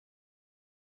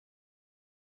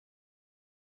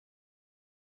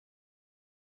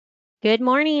Good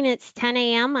morning. It's 10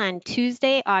 a.m. on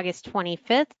Tuesday, August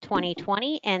 25th,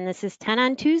 2020, and this is 10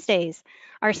 on Tuesdays.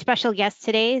 Our special guest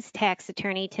today is tax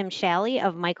attorney Tim Schally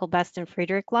of Michael Best and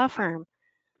Friedrich Law Firm.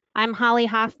 I'm Holly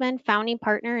Hoffman, founding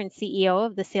partner and CEO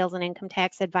of the Sales and Income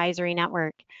Tax Advisory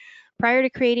Network. Prior to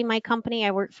creating my company,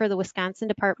 I worked for the Wisconsin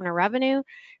Department of Revenue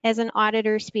as an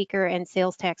auditor, speaker, and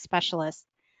sales tax specialist.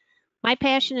 My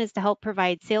passion is to help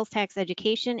provide sales tax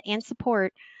education and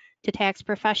support to tax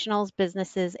professionals,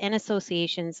 businesses, and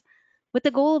associations with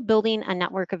the goal of building a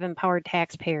network of empowered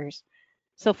taxpayers.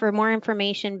 So for more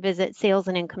information, visit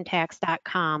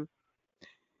salesandincometax.com.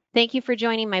 Thank you for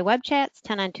joining my web chats,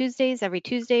 10 on Tuesdays, every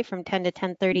Tuesday from 10 to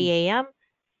 10:30 a.m.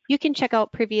 You can check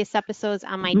out previous episodes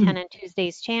on my 10 on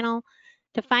Tuesdays channel.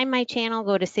 To find my channel,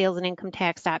 go to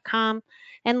salesandincometax.com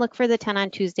and look for the 10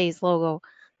 on Tuesdays logo.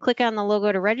 Click on the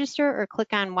logo to register or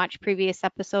click on watch previous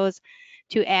episodes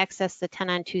to access the 10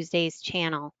 on Tuesdays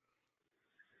channel.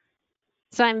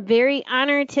 So I'm very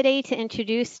honored today to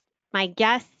introduce my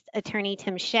guest, attorney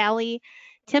Tim Schally.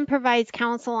 Tim provides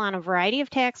counsel on a variety of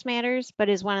tax matters, but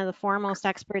is one of the foremost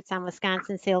experts on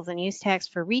Wisconsin sales and use tax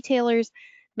for retailers,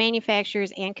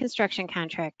 manufacturers, and construction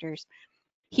contractors.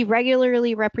 He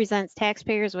regularly represents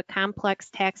taxpayers with complex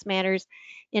tax matters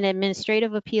in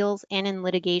administrative appeals and in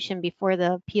litigation before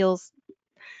the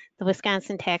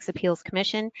Wisconsin Tax Appeals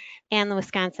Commission and the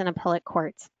Wisconsin Appellate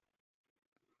Courts.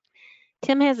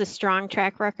 Tim has a strong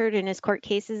track record in his court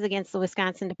cases against the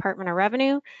Wisconsin Department of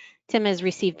Revenue. Tim has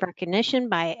received recognition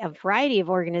by a variety of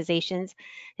organizations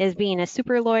as being a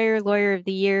super lawyer, lawyer of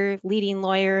the year, leading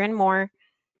lawyer, and more.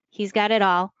 He's got it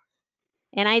all.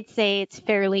 And I'd say it's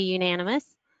fairly unanimous.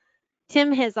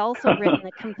 Tim has also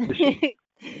written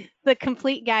the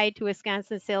Complete Guide to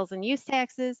Wisconsin Sales and Use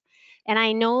Taxes, and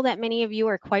I know that many of you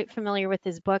are quite familiar with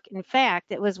his book. In fact,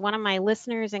 it was one of my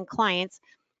listeners and clients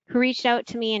who reached out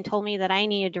to me and told me that I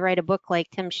needed to write a book like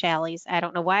Tim Shally's. I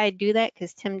don't know why I'd do that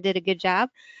because Tim did a good job.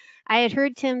 I had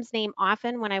heard Tim's name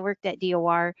often when I worked at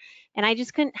DOR, and I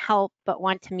just couldn't help but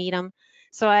want to meet him.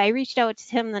 So I reached out to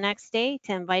Tim the next day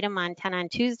to invite him on 10 on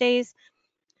Tuesdays.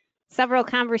 Several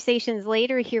conversations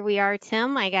later, here we are,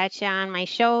 Tim. I got you on my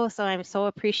show, so I'm so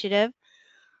appreciative.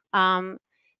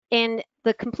 And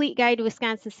the Complete Guide to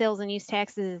Wisconsin Sales and Use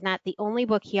Taxes is not the only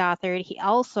book he authored. He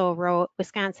also wrote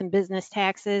Wisconsin Business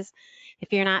Taxes.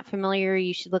 If you're not familiar,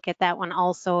 you should look at that one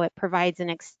also. It provides an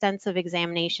extensive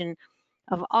examination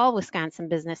of all Wisconsin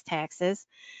business taxes.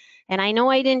 And I know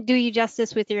I didn't do you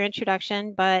justice with your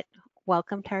introduction, but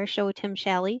welcome to our show, Tim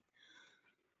Schally.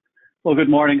 Well, good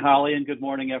morning, Holly, and good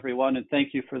morning, everyone, and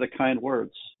thank you for the kind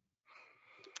words.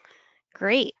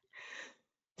 Great.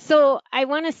 So I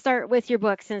want to start with your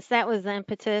book, since that was the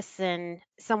impetus and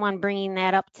someone bringing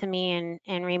that up to me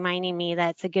and reminding me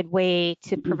that's a good way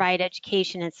to provide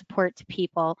education and support to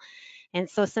people. And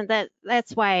so since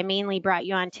that's why I mainly brought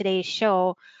you on today's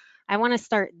show, I want to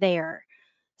start there.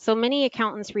 So many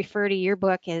accountants refer to your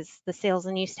book as the Sales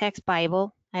and Use Tax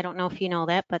Bible. I don't know if you know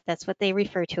that, but that's what they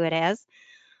refer to it as.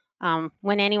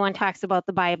 When anyone talks about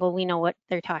the Bible, we know what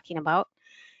they're talking about.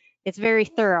 It's very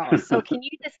thorough. So can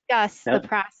you discuss the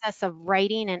process of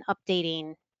writing and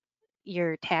updating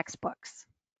your tax books?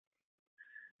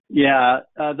 Yeah,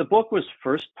 the book was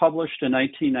first published in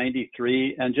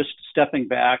 1993, and just stepping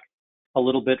back a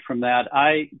little bit from that,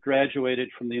 I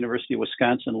graduated from the University of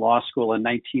Wisconsin Law School in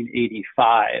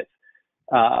 1985.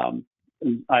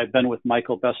 I've been with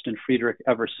Michael Best and Friedrich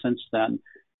ever since then.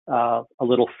 A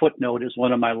little footnote is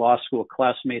one of my law school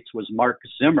classmates was Mark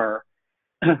Zimmer,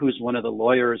 who's one of the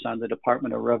lawyers on the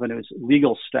Department of Revenue's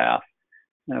legal staff,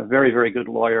 a very, very good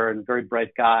lawyer and a very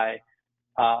bright guy.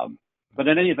 But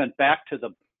in any event, back to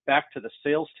the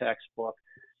sales tax book,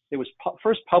 it was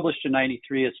first published in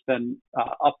 '93. It's been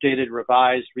updated,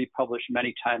 revised, republished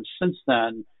many times since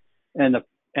then, and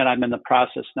I'm in the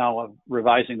process now of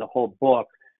revising the whole book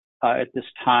at this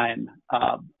time.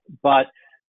 But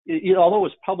although it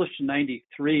was published in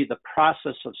 '93, the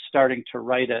process of starting to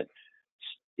write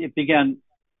it began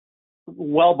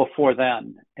well before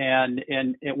then, and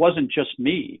it wasn't just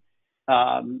me.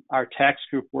 Our tax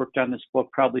group worked on this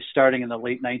book probably starting in the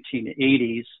late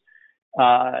 1980s,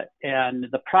 and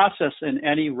the process in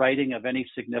any writing of any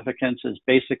significance is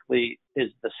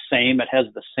the same. It has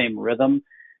the same rhythm.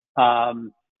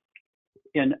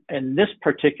 In this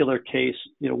particular case,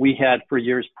 we had for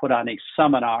years put on a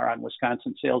seminar on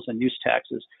Wisconsin sales and use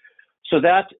taxes. So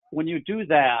that when you do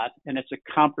that, and it's a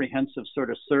comprehensive sort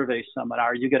of survey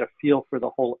seminar, you get a feel for the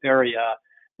whole area.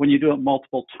 When you do it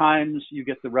multiple times, you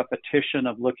get the repetition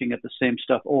of looking at the same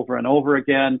stuff over and over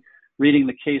again, reading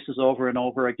the cases over and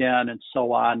over again, and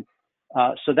so on.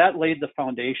 So that laid the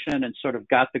foundation and sort of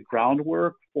got the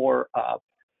groundwork for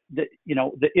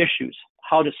the issues,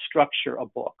 how to structure a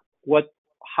book, what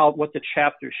the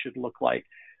chapters should look like.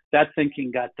 That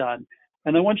thinking got done.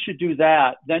 And then once you do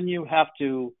that, then you have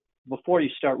to, before you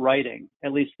start writing,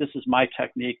 at least this is my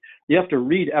technique, you have to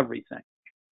read everything.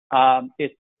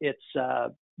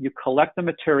 You collect the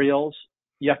materials.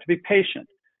 You have to be patient,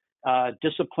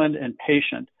 disciplined and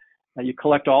patient. You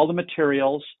collect all the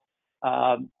materials,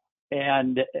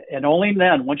 and only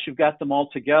then, once you've got them all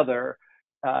together,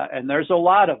 and there's a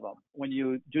lot of them, when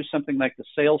you do something like the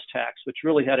sales tax, which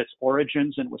really had its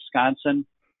origins in Wisconsin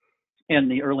in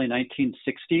the early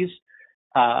 1960s,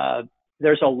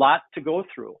 there's a lot to go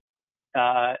through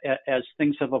as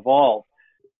things have evolved.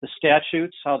 The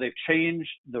statutes, how they've changed,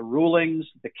 the rulings,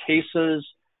 the cases,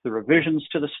 the revisions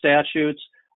to the statutes,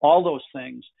 all those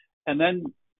things. And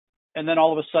then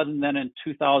all of a sudden, then in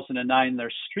 2009,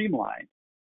 they're streamlined.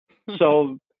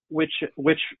 So, which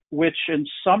in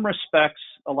some respects,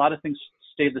 a lot of things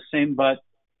stayed the same, but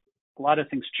a lot of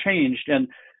things changed. And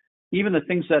even the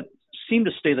things that seem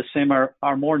to stay the same are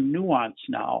more nuanced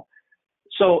now.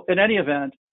 So in any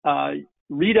event,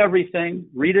 read everything,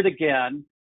 read it again,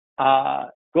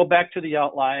 go back to the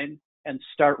outline and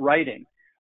start writing.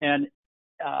 And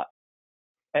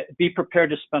be prepared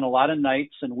to spend a lot of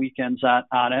nights and weekends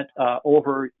on it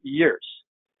over years.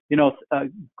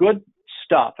 Good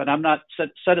stuff. And I'm not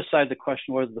set aside the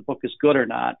question whether the book is good or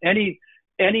not.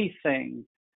 Anything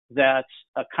that's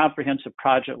a comprehensive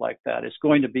project like that is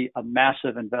going to be a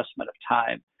massive investment of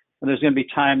time. And there's going to be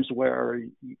times where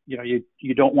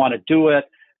you don't want to do it.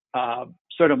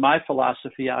 Sort of my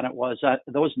philosophy on it was that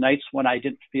those nights when I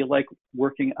didn't feel like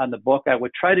working on the book, I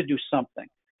would try to do something.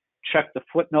 Check the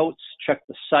footnotes, check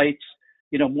the sites,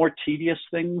 more tedious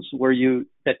things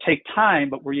that take time,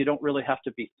 but where you don't really have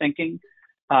to be thinking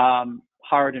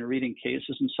hard and reading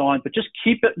cases and so on. But just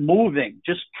keep it moving.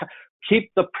 Just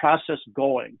keep the process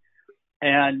going.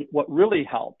 And what really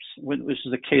helps, this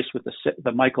is the case with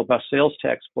the Michael Best sales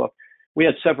tax book, we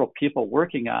had several people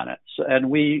working on it. So, and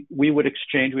we would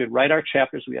exchange, we would write our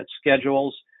chapters, we had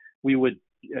schedules, we would,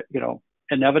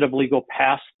 inevitably go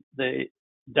past the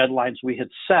deadlines we had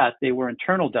set. They were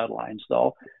internal deadlines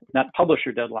though, not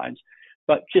publisher deadlines,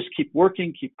 but just keep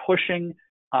working, keep pushing,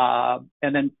 and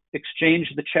then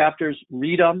exchange the chapters,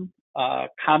 read them,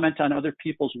 comment on other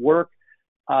people's work,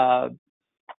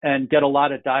 and get a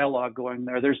lot of dialogue going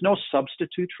there. There's no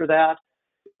substitute for that.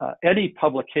 Any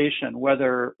publication,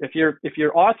 whether if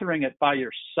you're authoring it by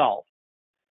yourself,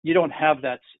 you don't have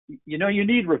that. You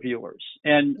need reviewers,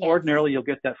 and Yes. Ordinarily you'll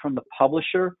get that from the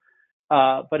publisher.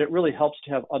 But it really helps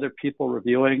to have other people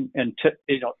reviewing. And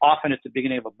often at the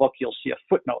beginning of a book, you'll see a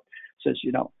footnote that says,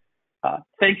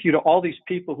 thank you to all these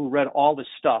people who read all this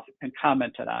stuff and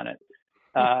commented on it.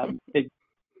 It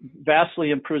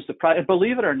vastly improves the product. And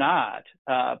believe it or not,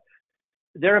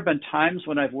 there have been times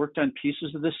when I've worked on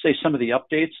pieces of this, say some of the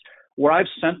updates, where I've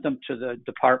sent them to the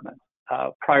department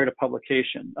prior to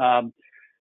publication.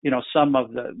 Some of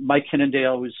Mike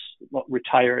Hinnendale, who's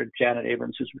retired, Janet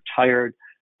Abrams, who's retired,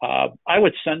 I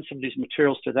would send some of these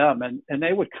materials to them, and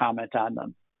they would comment on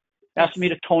them, ask me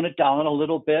to tone it down a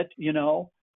little bit,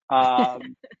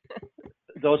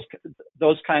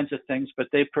 those kinds of things. But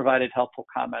they provided helpful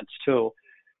comments too,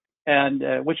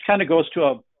 and which kind of goes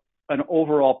to an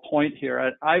overall point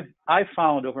here. I've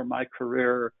found over my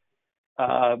career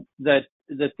that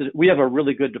we have a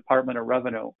really good Department of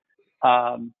Revenue.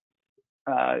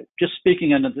 Just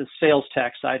speaking on the sales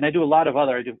tax side, and I do a lot of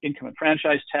I do income and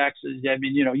franchise taxes. I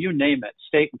mean, you name it,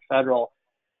 state and federal.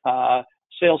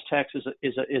 Sales tax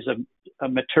is a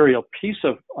material piece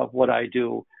of what I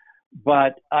do.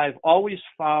 But I've always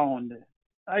found,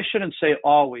 I shouldn't say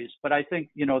always, but I think,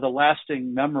 the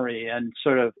lasting memory and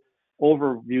sort of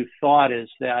overview thought is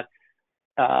that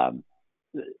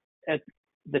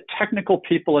the technical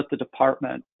people at the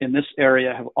department in this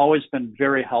area have always been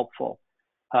very helpful.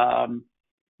 When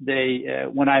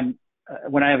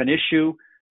I have an issue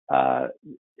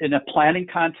in a planning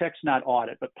context, not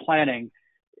audit, but planning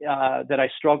that I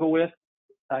struggle with,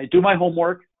 I do my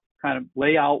homework, kind of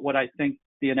lay out what I think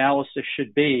the analysis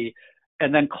should be,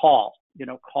 and then call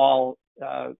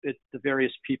the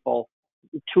various people,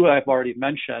 two I've already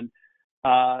mentioned,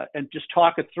 and just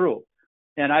talk it through.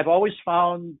 And I've always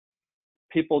found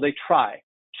people, they try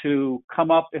to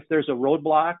come up, if there's a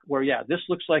roadblock where, this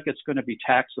looks like it's going to be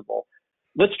taxable,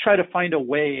 let's try to find a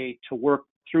way to work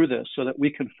through this so that we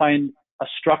can find a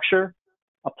structure,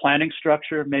 a planning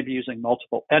structure, maybe using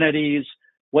multiple entities,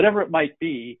 whatever it might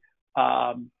be,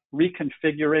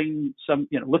 reconfiguring some,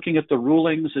 looking at the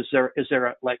rulings. Is there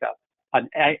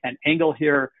an angle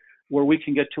here where we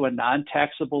can get to a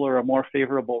non-taxable or a more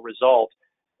favorable result?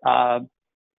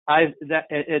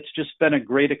 It's just been a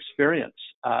great experience.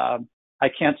 I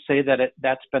can't say that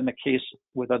that's been the case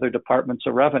with other departments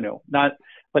of revenue.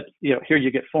 But here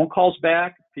you get phone calls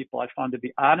back. People I found to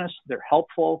be honest. They're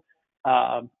helpful.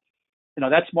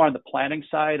 That's more on the planning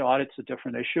side. Audit's a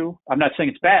different issue. I'm not saying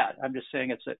it's bad. I'm just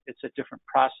saying it's a different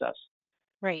process.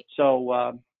 Right.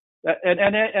 So,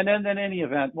 and then in any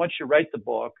event, once you write the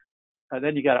book,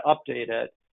 then you got to update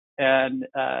it, and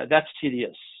that's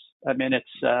tedious. I mean,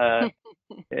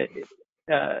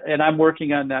 and I'm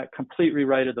working on that complete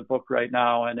rewrite of the book right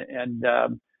now, and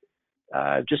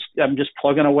I'm just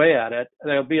plugging away at it.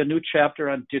 There'll be a new chapter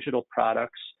on digital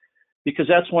products, because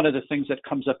that's one of the things that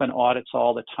comes up in audits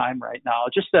all the time right now.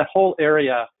 Just that whole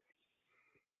area,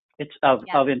 of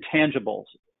intangibles.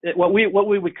 What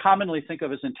we would commonly think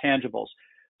of as intangibles,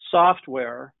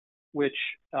 software, which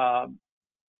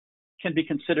can be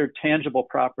considered tangible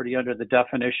property under the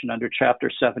definition under Chapter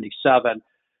 77,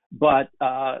 but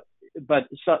so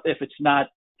if it's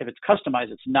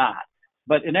customized, it's not.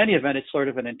 But in any event, it's sort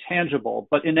of an intangible.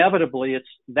 But inevitably,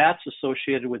 that's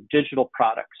associated with digital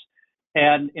products,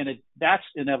 and that's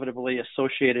inevitably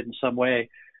associated in some way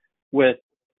with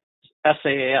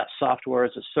SaaS, software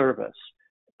as a service,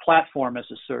 platform as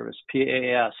a service,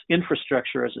 PaaS,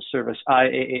 infrastructure as a service,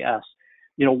 IaaS.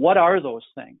 What are those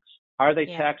things? Are they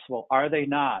taxable? Are they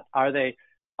not? Are they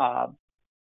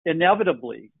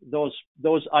inevitably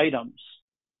those items?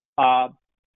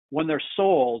 When they're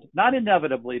sold, not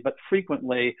inevitably, but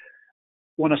frequently,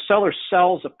 when a seller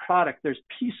sells a product, there's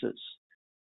pieces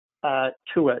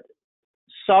to it.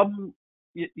 Some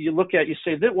you look at, you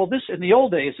say, well, this in the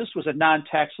old days, this was a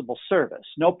non-taxable service,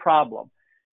 no problem.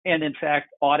 And in fact,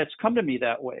 audits come to me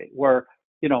that way, where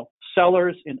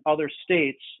sellers in other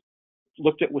states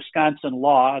looked at Wisconsin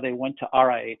law. They went to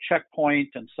RIA Checkpoint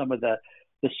and some of the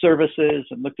services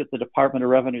and looked at the Department of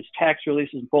Revenue's tax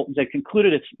releases and bulletins. They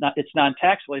concluded it's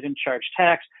non-taxable. They didn't charge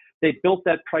tax. They built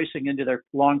that pricing into their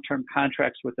long-term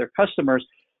contracts with their customers.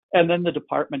 And then the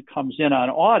department comes in on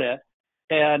audit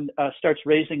and starts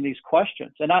raising these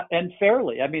questions. And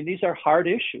fairly, I mean, these are hard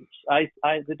issues.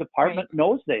 The department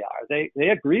knows they are. They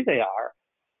agree they are.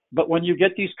 But when you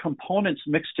get these components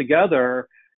mixed together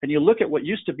and you look at what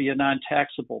used to be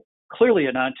clearly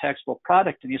a non-taxable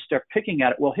product, and you start picking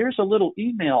at it, well, here's a little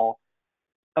email.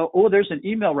 Oh, there's an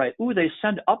email, right? Oh, they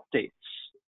send updates.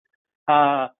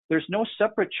 There's no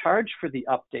separate charge for the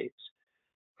updates.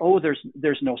 Oh,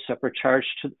 there's no separate charge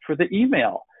for the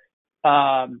email.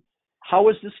 How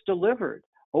is this delivered?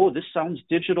 Oh, this sounds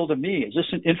digital to me. Is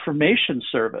this an information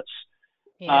service?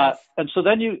 Yes. And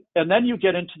then you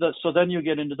get into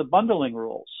the bundling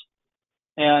rules.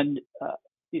 And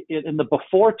in the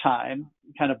before time,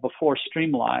 kind of before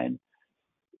Streamline,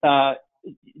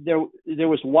 there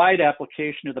was wide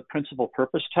application of the principal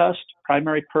purpose test,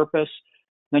 primary purpose.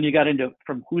 Then you got into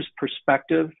from whose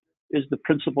perspective is the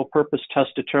principal purpose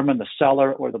test determined, the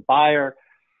seller or the buyer.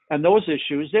 And those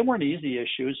issues, they weren't easy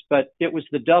issues, but it was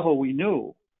the devil we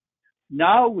knew.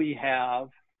 Now we have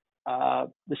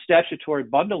the statutory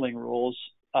bundling rules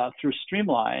through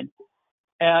Streamline,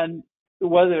 and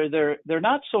whether they're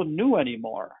not so new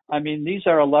anymore. I mean, these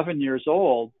are 11 years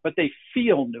old, but they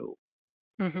feel new.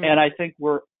 Mm-hmm. And I think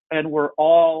there's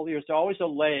always a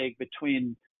lag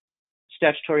between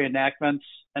statutory enactments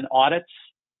and audits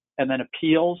and then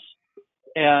appeals.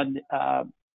 And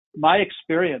my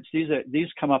experience, these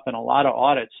come up in a lot of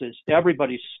audits, is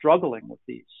everybody's struggling with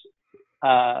these.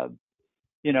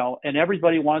 And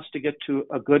everybody wants to get to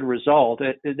a good result.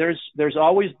 There's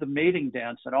always the mating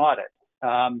dance in audit.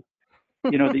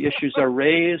 The issues are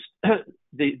raised.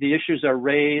 The issues are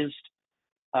raised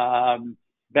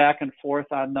back and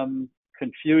forth on them.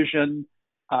 Confusion.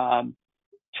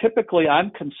 Typically,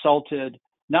 I'm consulted.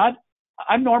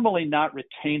 I'm normally not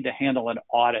retained to handle an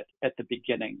audit at the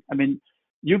beginning. I mean,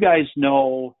 you guys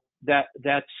know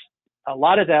that's a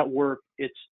lot of that work.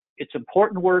 It's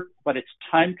important work, but it's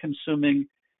time consuming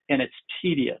and it's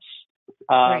tedious.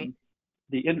 Right.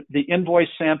 The invoice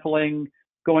sampling,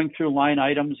 going through line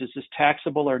items, is this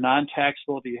taxable or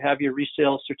non-taxable? Do you have your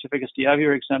resale certificates? Do you have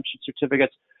your exemption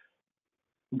certificates?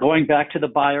 Going back to the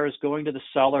buyers, going to the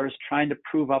sellers, trying to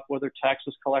prove up whether tax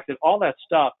was collected, all that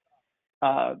stuff.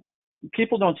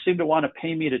 People don't seem to want to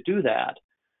pay me to do that.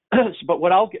 But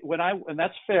what I'll get and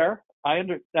that's fair.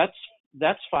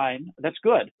 That's fine. That's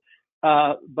good.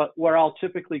 But where I'll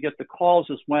typically get the calls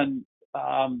is when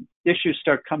issues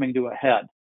start coming to a head.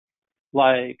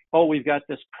 Like, oh, we've got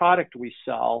this product we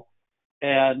sell,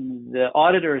 and the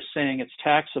auditor is saying it's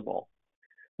taxable.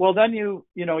 Well, then you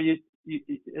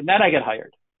and then I get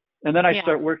hired. And then I Yeah.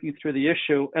 start working through the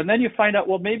issue. And then you find out,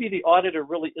 well, maybe the auditor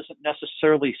really isn't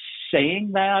necessarily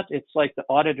saying that. It's like the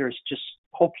auditor is just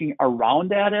poking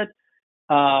around at it.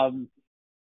 And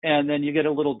then you get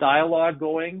a little dialogue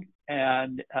going,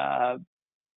 and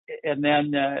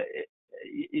then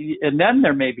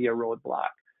there may be a roadblock.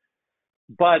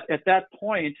 But at that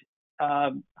point,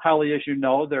 Holly, as you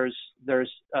know, there's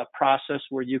a process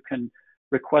where you can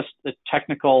request the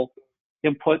technical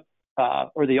input,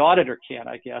 or the auditor can,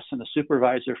 I guess, and the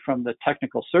supervisor from the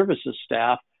technical services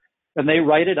staff, and they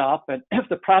write it up. And if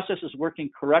the process is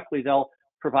working correctly, they'll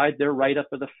provide their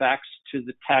write-up of the facts to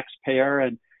the taxpayer,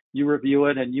 and you review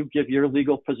it, and you give your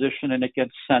legal position, and it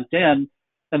gets sent in.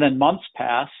 And then months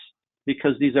pass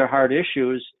because these are hard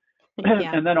issues.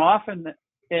 Yeah. And then often,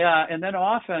 you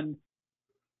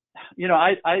know,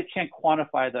 I can't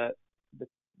quantify the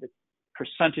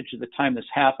percentage of the time this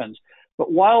happens,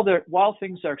 but while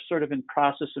things are sort of in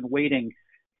process and waiting,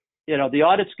 you know, the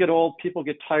audits get old, people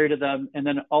get tired of them, and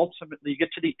then ultimately you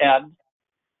get to the end,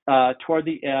 toward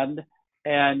the end,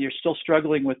 and you're still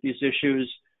struggling with these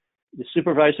issues. The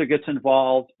supervisor gets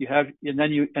involved, and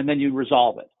then you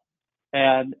resolve it.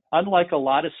 And unlike a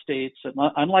lot of states,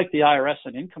 unlike the IRS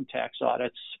and income tax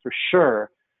audits, for sure,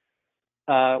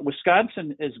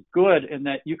 Wisconsin is good in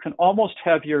that you can almost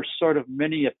have your sort of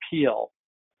mini appeal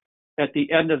at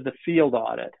the end of the field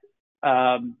audit.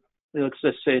 Let's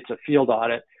just say it's a field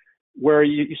audit where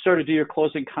you sort of do your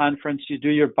closing conference, you do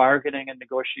your bargaining and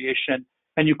negotiation,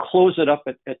 and you close it up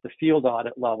at the field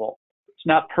audit level. It's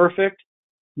not perfect.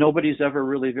 Nobody's ever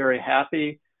really very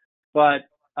happy, but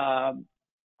I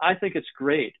think it's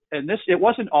great. And it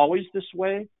wasn't always this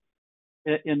way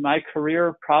in my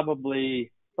career, probably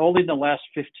only in the last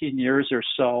 15 years or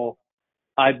so,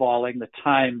 eyeballing the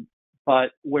time,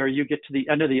 but where you get to the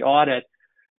end of the audit,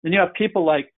 and you have people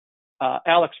like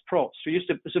Alex Probst, who is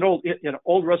an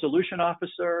old resolution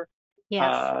officer,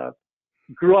 Yes.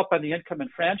 grew up on the income and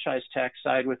franchise tax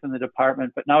side within the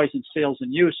department, but now he's in sales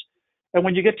and use. And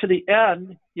when you get to the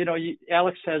end, you know,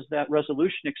 Alex has that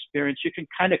resolution experience. You can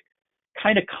kind of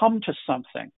come to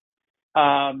something.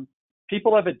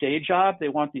 People have a day job. They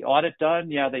want the audit done.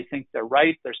 Yeah, they think they're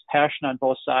right. There's passion on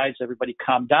both sides. Everybody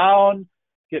calm down.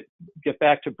 Get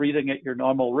back to breathing at your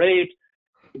normal rate.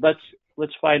 Let's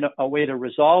find a way to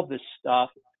resolve this stuff.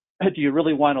 Do you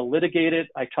really want to litigate it?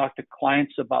 I talk to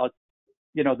clients about,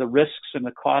 you know, the risks and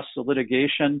the costs of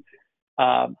litigation.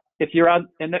 If you're on,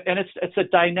 and it's a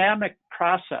dynamic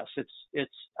process. It's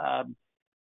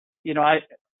you know, I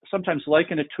sometimes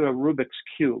liken it to a Rubik's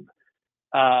cube.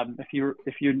 If you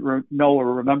know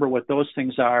or remember what those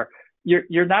things are,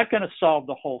 you're not going to solve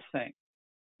the whole thing.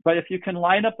 But if you can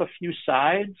line up a few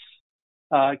sides,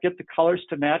 get the colors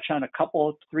to match on a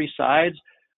couple, 3 sides,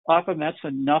 often that's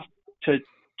enough to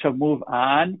move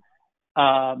on.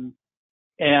 Holly,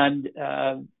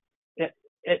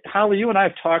 you and I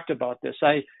have talked about this.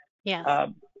 Yes.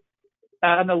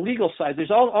 On the legal side, there's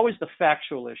always the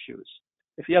factual issues.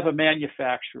 If you have a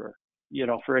manufacturer, you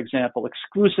know, for example,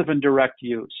 exclusive and direct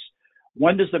use,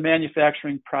 when does the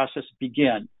manufacturing process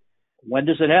begin? When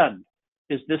does it end?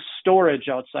 Is this storage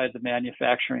outside the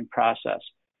manufacturing process?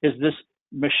 Is this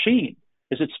machine?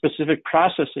 Is it specific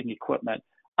processing equipment?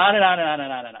 On and on and on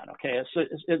and on and on. Okay, so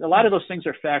a lot of those things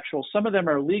are factual. Some of them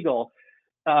are legal.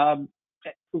 The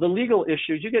legal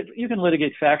issues, you can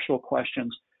litigate factual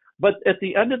questions, but at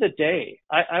the end of the day,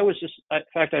 in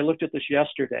fact, I looked at this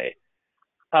yesterday.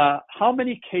 How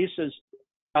many cases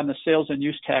on the sales and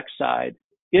use tax side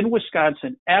in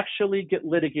Wisconsin actually get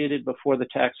litigated before the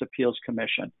Tax Appeals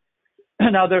Commission?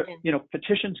 Now, you know,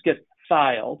 petitions get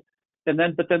filed, but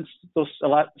then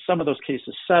some of those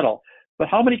cases settle. But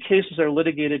how many cases are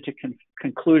litigated to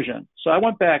conclusion? So I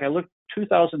went back. I looked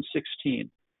 2016.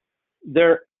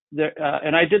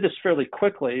 And I did this fairly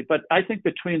quickly, but I think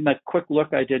between that quick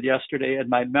look I did yesterday and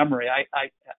my memory,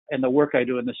 and the work I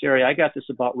do in this area, I got this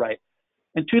about right.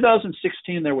 In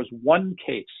 2016, there was one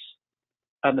case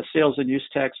on the sales and use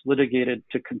tax litigated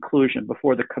to conclusion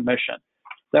before the commission.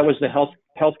 That was the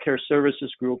Healthcare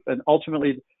Services Group, and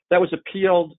ultimately that was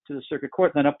appealed to the Circuit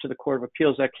Court and then up to the Court of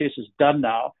Appeals. That case is done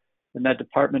now, and that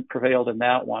department prevailed in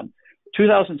that one.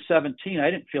 2017,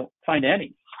 I didn't find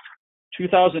any.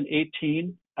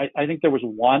 2018, I think there was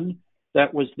one.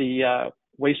 That was the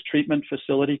waste treatment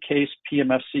facility case,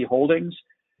 PMFC Holdings.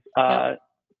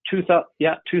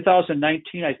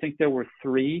 2019, I think there were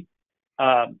 3.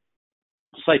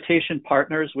 Citation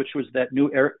Partners, which was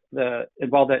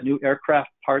involved that new aircraft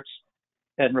parts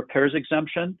and repairs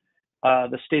exemption.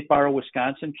 The State Bar of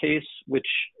Wisconsin case, which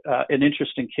an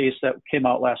interesting case that came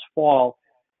out last fall,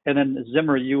 and then the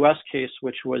Zimmer U.S. case,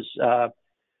 which was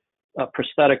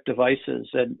prosthetic devices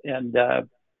and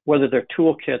whether their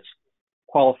toolkits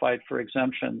qualified for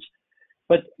exemptions.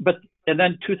 But and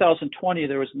then 2020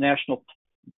 there was national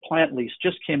plant lease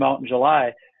just came out in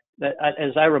July. That,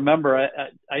 as I remember,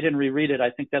 I didn't reread it. I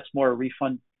think that's more a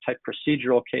refund type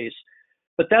procedural case,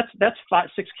 but that's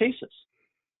 6 cases.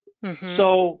 Mm-hmm.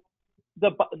 So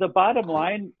the bottom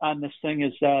line on this thing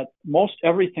is that most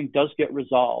everything does get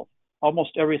resolved.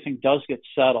 Almost everything does get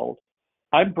settled.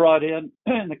 I'm brought in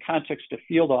the context of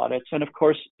field audits, and of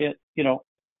course,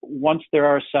 once there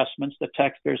are assessments, the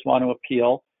taxpayers want to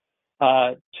appeal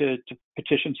to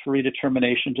petitions for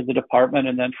redetermination to the department,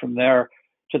 and then from there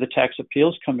to the Tax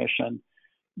Appeals Commission.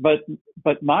 But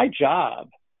my job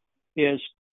is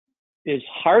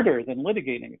harder than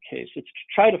litigating a case. It's to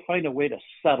try to find a way to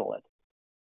settle it.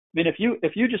 I mean,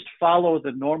 if you just follow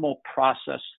the normal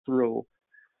process through,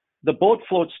 the boat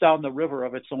floats down the river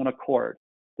of its own accord.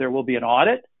 There will be an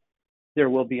audit. There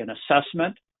will be an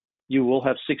assessment. You will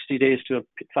have 60 days to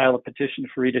file a petition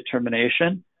for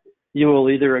redetermination. You will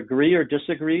either agree or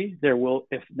disagree. There will,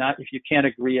 if you can't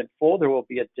agree in full, there will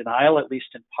be a denial, at least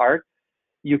in part.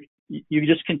 You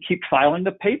just can keep filing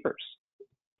the papers.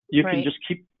 You Right. can just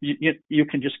keep you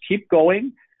can just keep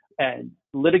going and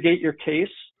litigate your case.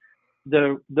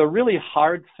 The really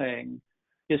hard thing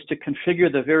is to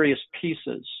configure the various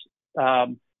pieces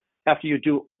after you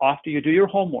do your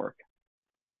homework,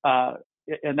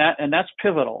 and that's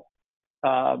pivotal.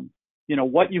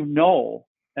 What you know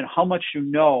and how much you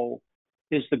know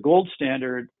is the gold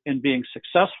standard in being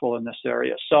successful in this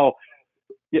area. So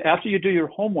after you do your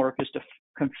homework is to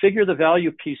configure the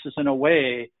value pieces in a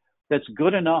way that's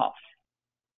good enough.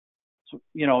 So,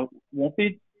 won't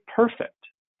be perfect,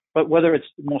 but whether it's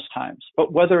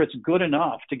good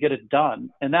enough to get it done,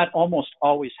 and that almost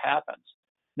always happens.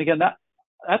 And again,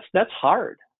 that's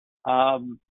hard.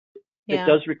 It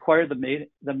does require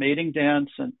the mating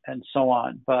dance and so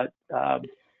on. But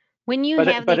when you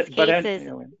have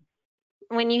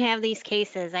these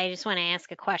cases, I just want to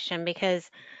ask a question because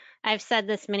I've said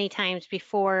this many times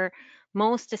before.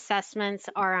 Most assessments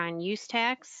are on use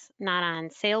tax, not on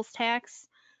sales tax.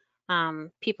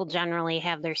 People generally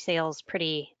have their sales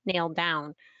pretty nailed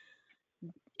down.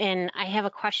 And I have a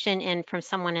question in from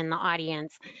someone in the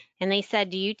audience, and they said,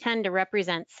 do you tend to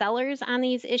represent sellers on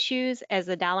these issues as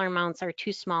the dollar amounts are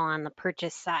too small on the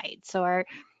purchase side? So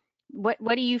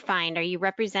what do you find? Are you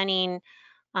representing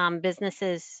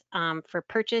businesses for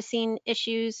purchasing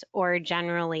issues or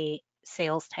generally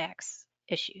sales tax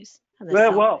issues?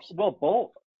 Well,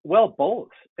 both. Well, both.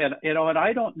 And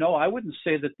I don't know. I wouldn't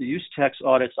say that the use tax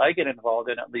audits I get involved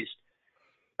in, at least,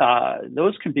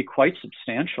 those can be quite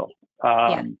substantial.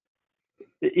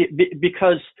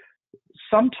 Because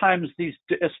sometimes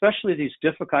especially these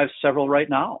difficult, I have several right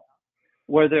now,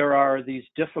 where there are these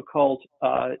difficult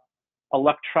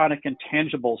electronic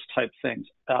intangibles type things,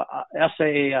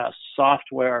 SaaS,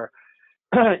 software,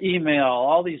 email,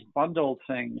 all these bundled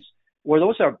things, where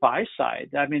those are buy side.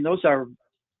 I mean, those are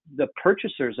the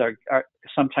purchasers are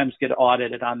sometimes get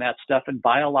audited on that stuff and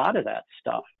buy a lot of that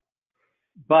stuff.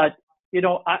 But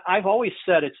I've always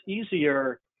said it's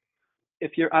easier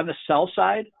if you're on the sell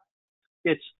side.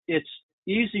 It's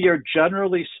easier,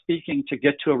 generally speaking, to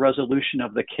get to a resolution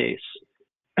of the case,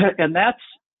 and that's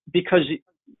because,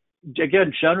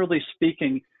 again, generally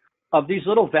speaking, of these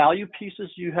little value pieces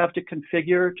you have to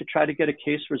configure to try to get a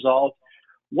case resolved.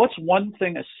 What's one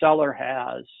thing a seller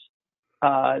has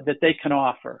that they can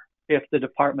offer if the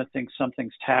department thinks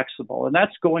something's taxable? And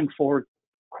that's going forward.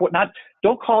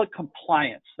 Don't call it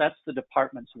compliance. That's the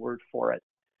department's word for it.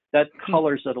 That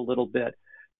colors it a little bit.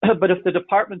 But if the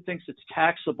department thinks it's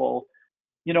taxable,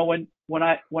 when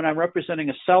I'm representing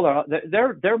a seller,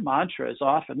 their mantra is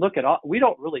often, look, we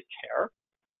don't really care.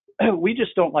 We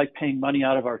just don't like paying money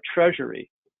out of our treasury.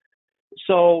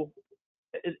 So,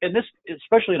 and this,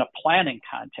 especially in a planning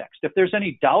context, if there's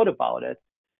any doubt about it,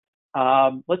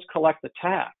 let's collect the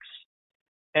tax.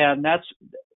 And that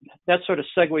sort of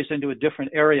segues into a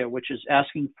different area, which is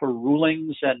asking for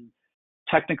rulings and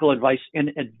technical advice in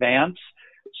advance,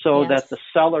 so that the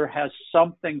seller has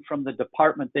something from the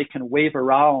department they can wave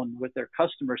around with their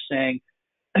customers saying,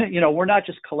 we're not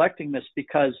just collecting this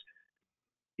because,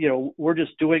 we're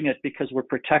just doing it because we're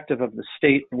protective of the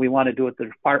state and we want to do what the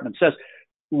department says.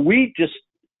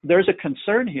 There's a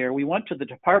concern here. We went to the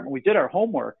department, we did our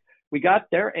homework, we got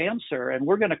their answer, and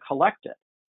we're going to collect it.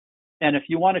 And if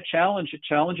you want to challenge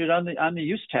it on the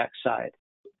use tax side.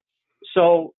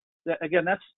 So again,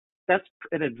 that's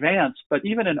in advance, but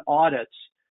even in audits,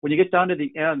 when you get down to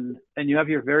the end and you have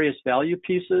your various value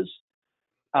pieces,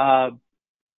 some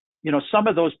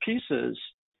of those pieces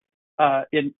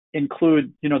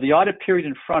include, the audit period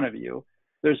in front of you.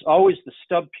 There's always the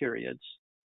stub periods.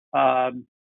 Can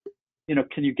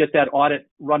you get that audit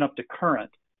run up to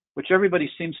current, which everybody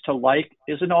seems to like,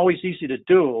 isn't always easy to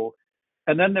do.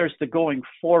 And then there's the going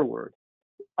forward.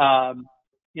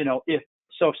 If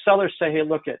sellers say, hey,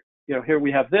 look at, here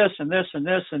we have this and this and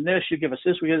this and this, you give us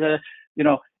this, we give that,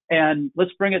 and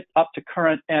let's bring it up to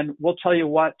current, and we'll tell you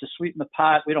what, to sweeten the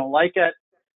pot, we don't like it,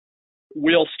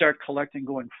 we'll start collecting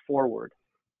going forward.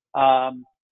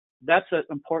 That's an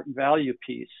important value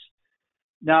piece.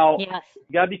 Now, Yes.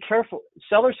 you got to be careful.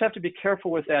 Sellers have to be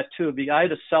careful with that too. I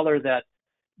had a seller that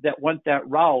went that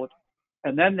route,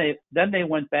 and then they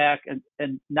went back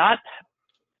and not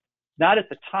at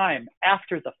the time,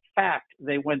 after the fact,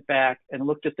 they went back and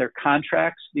looked at their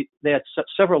contracts. They had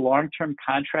several long-term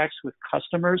contracts with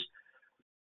customers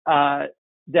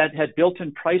that had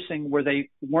built-in pricing where they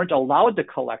weren't allowed to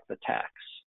collect the tax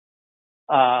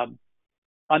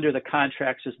under the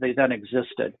contracts as they then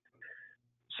existed.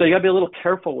 So you got to be a little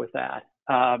careful with that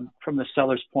from the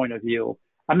seller's point of view.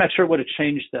 I'm not sure what would have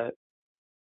changed the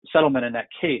settlement in that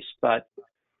case, but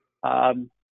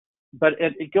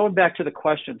going back to the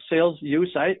question, sales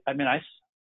use, I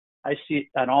see it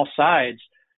on all sides,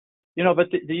 but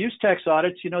the use tax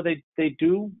audits, they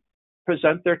do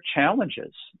present their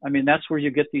challenges. I mean, that's where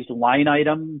you get these line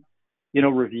item,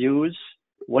 reviews.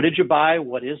 What did you buy?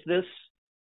 What is this?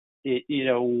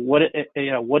 What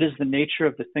is the nature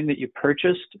of the thing that you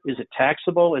purchased? Is it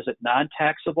taxable? Is it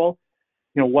non-taxable?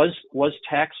 Was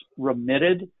tax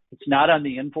remitted? It's not on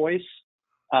the invoice,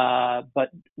 but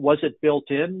was it built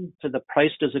in to the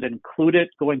price? Does it include it?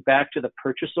 Going back to the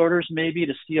purchase orders, maybe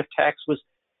to see if tax was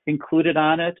included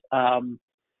on it.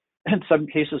 In some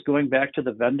cases, going back to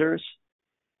the vendors.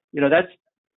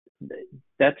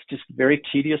 That's just very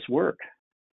tedious work.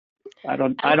 I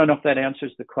don't know if that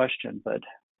answers the question, but.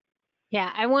 Yeah,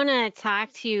 I want to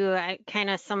talk to you kind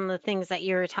of some of the things that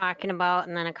you were talking about,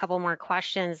 and then a couple more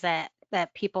questions that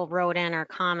people wrote in or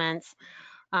comments.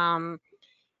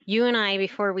 You and I,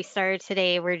 before we started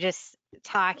today, were just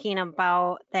talking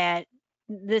about that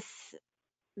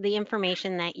the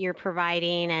information that you're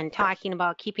providing and talking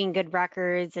about keeping good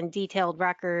records and detailed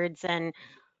records and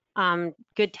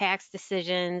good tax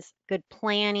decisions, good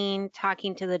planning,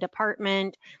 talking to the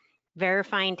department,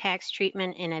 verifying tax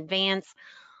treatment in advance.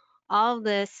 All of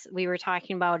this we were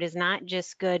talking about is not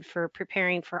just good for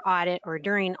preparing for audit or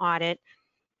during audit,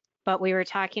 but we were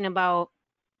talking about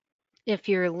if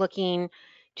you're looking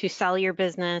to sell your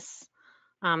business,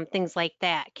 things like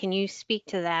that. Can you speak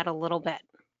to that a little bit?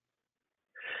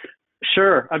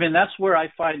 Sure. I mean, that's where I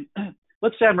find,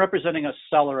 let's say I'm representing a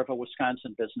seller of a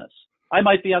Wisconsin business. I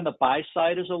might be on the buy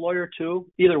side as a lawyer too,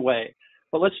 either way.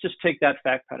 But let's just take that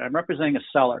fact pattern. I'm representing a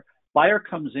seller. Buyer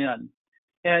comes in,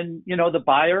 and the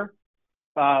buyer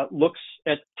looks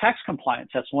at tax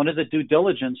compliance. That's one of the due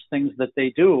diligence things that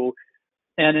they do.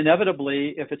 And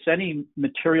inevitably, if it's any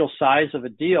material size of a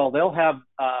deal, they'll have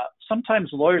sometimes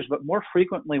lawyers, but more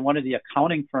frequently one of the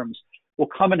accounting firms will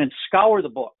come in and scour the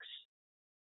books.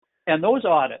 And those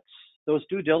audits, those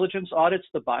due diligence audits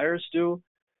the buyers do,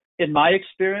 in my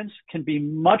experience, can be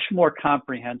much more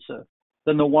comprehensive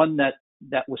than the one that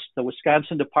the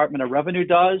Wisconsin Department of Revenue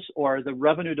does, or the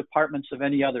revenue departments of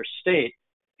any other state.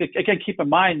 Again, keep in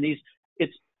mind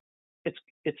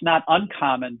it's not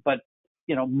uncommon, but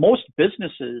most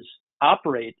businesses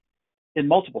operate in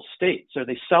multiple states, or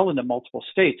they sell into multiple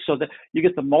states, so that you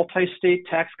get the multi-state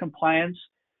tax compliance.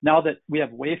 Now that we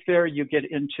have Wayfair, you get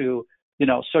into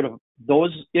sort of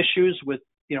those issues with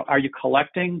are you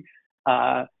collecting,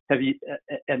 have you,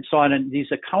 and so on. And these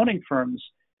accounting firms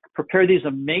prepare these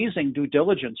amazing due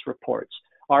diligence reports.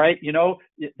 All right,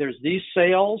 there's these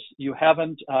sales, you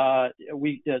haven't,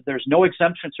 there's no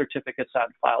exemption certificates on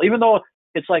file, even though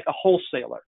it's like a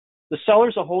wholesaler. The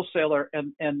seller's a wholesaler,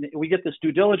 and we get this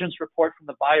due diligence report from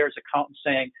the buyer's accountant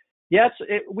saying, yes,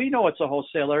 we know it's a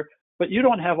wholesaler, but you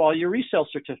don't have all your resale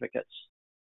certificates.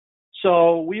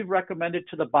 So we've recommended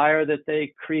to the buyer that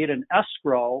they create an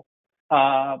escrow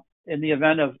in the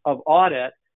event of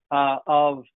audit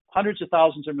of hundreds of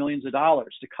thousands or millions of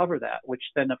dollars to cover that, which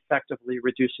then effectively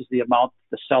reduces the amount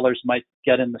the sellers might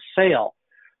get in the sale.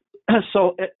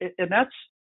 So, and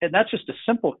that's just a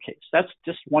simple case. That's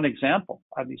just one example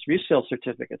of these resale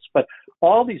certificates. But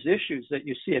all these issues that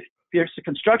you see, if you're a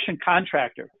construction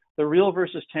contractor, the real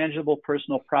versus tangible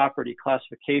personal property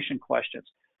classification questions,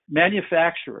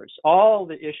 manufacturers, all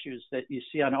the issues that you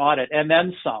see on audit, and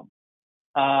then some,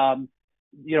 all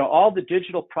the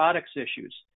digital products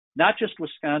issues, not just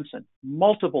Wisconsin,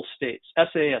 multiple states,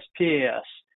 SAS, PAS,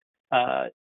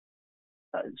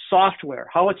 software,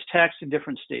 how it's taxed in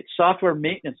different states, software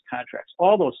maintenance contracts,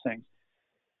 all those things.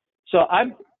 So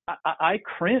I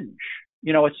cringe.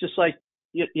 It's just like,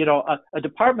 a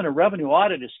Department of Revenue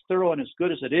audit, as thorough and as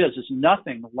good as it is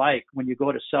nothing like when you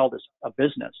go to sell a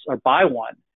business or buy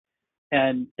one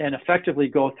and effectively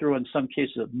go through, in some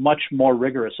cases, a much more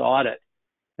rigorous audit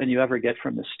than you ever get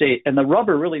from the state. And the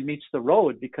rubber really meets the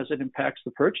road because it impacts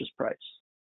the purchase price.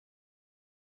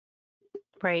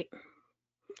 Right.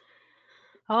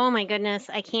 Oh my goodness,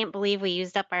 I can't believe we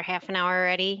used up our half an hour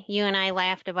already. You and I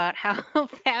laughed about how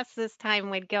fast this time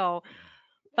would go,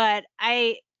 but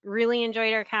I really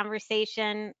enjoyed our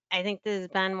conversation. I think this has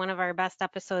been one of our best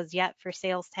episodes yet for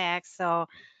sales tax. So,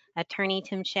 Attorney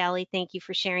Tim Schally, thank you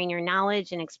for sharing your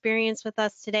knowledge and experience with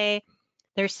us today.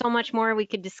 There's so much more we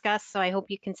could discuss, so I hope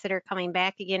you consider coming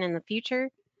back again in the future.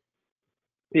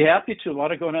 Be happy to.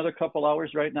 Want to go another couple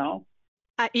hours right now?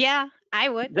 Yeah, I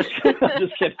would. Just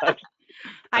kidding.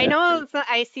 I know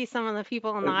I see some of the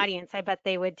people in the audience. I bet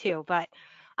they would too. But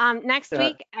next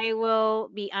week, I will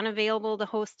be unavailable to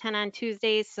host 10 on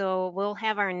Tuesdays. So we'll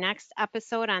have our next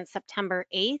episode on September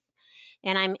 8th.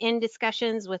 And I'm in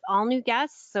discussions with all new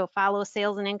guests. So follow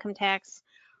Sales and Income Tax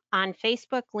on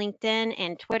Facebook, LinkedIn,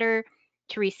 and Twitter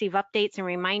to receive updates and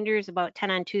reminders about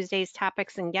 10 on Tuesdays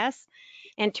topics and guests.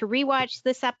 And to rewatch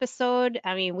this episode,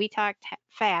 I mean, we talked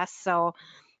fast. So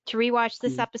to rewatch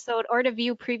this episode or to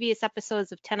view previous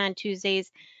episodes of 10 on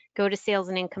Tuesdays, go to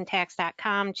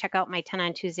salesandincometax.com, check out my 10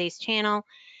 on Tuesdays channel,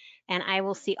 and I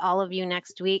will see all of you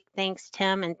next week. Thanks,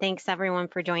 Tim, and thanks everyone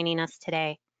for joining us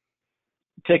today.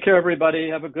 Take care, everybody.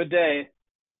 Have a good day.